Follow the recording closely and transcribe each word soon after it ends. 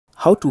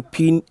How to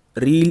pin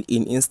reel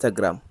in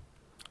Instagram.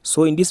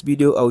 So in this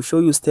video I'll show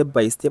you step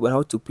by step on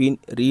how to pin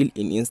reel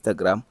in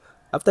Instagram.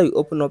 After you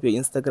open up your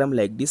Instagram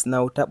like this,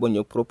 now tap on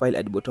your profile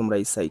at the bottom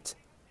right side.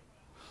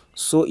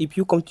 So if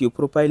you come to your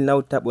profile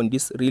now, tap on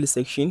this reel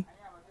section.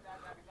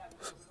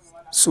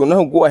 So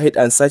now go ahead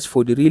and search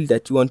for the reel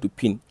that you want to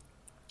pin.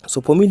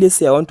 So for me, let's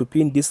say I want to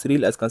pin this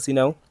reel. As you can see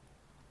now,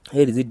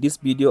 here is it, this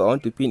video. I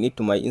want to pin it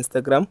to my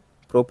Instagram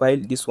profile,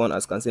 this one.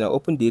 As you can see now,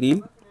 open the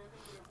reel.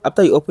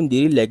 After you open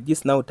the reel like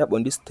this, now tap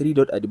on this three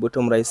dot at the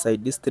bottom right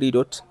side, this three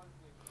dot.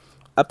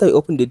 After you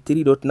open the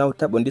three dot, now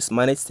tap on this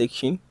manage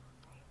section.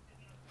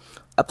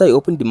 After you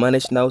open the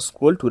manage, now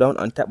scroll to down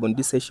and tap on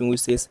this section which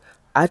says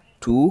add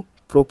to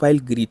profile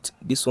grid.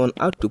 This one,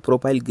 add to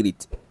profile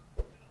grid.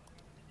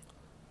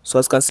 So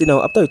as you can see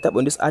now, after you tap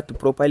on this add to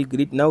profile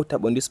grid, now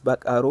tap on this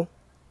back arrow.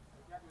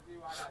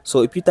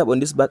 So if you tap on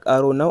this back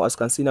arrow, now as you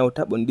can see now,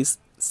 tap on this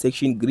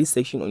section, grid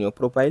section on your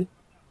profile.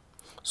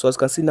 So as you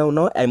can see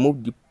now, I move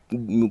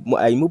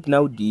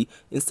now the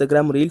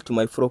Instagram reel to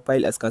my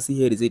profile. As you can see,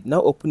 here is it.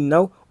 Now open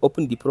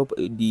the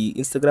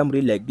Instagram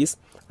reel like this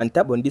and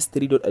tap on this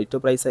three dot at the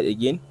top right side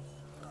again.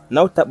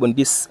 Now tap on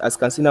this, as you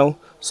can see now,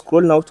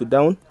 scroll now to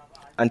down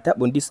and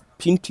tap on this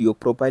pin to your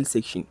profile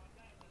section.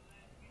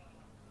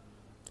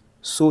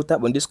 So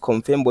tap on this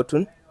confirm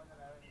button.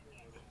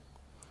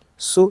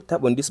 So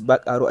tap on this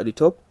back arrow at the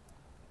top.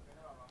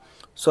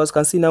 So as you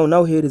can see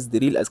now here is the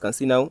reel. As you can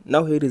see now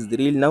here is the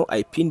reel. Now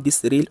I pin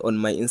this reel on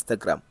my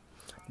Instagram.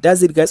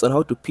 That's it guys on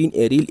how to pin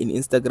a reel in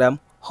Instagram.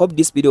 Hope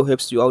this video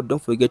helps you out.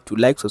 Don't forget to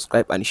like,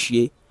 subscribe and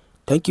share.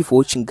 Thank you for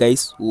watching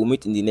guys. We'll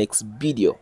meet in the next video.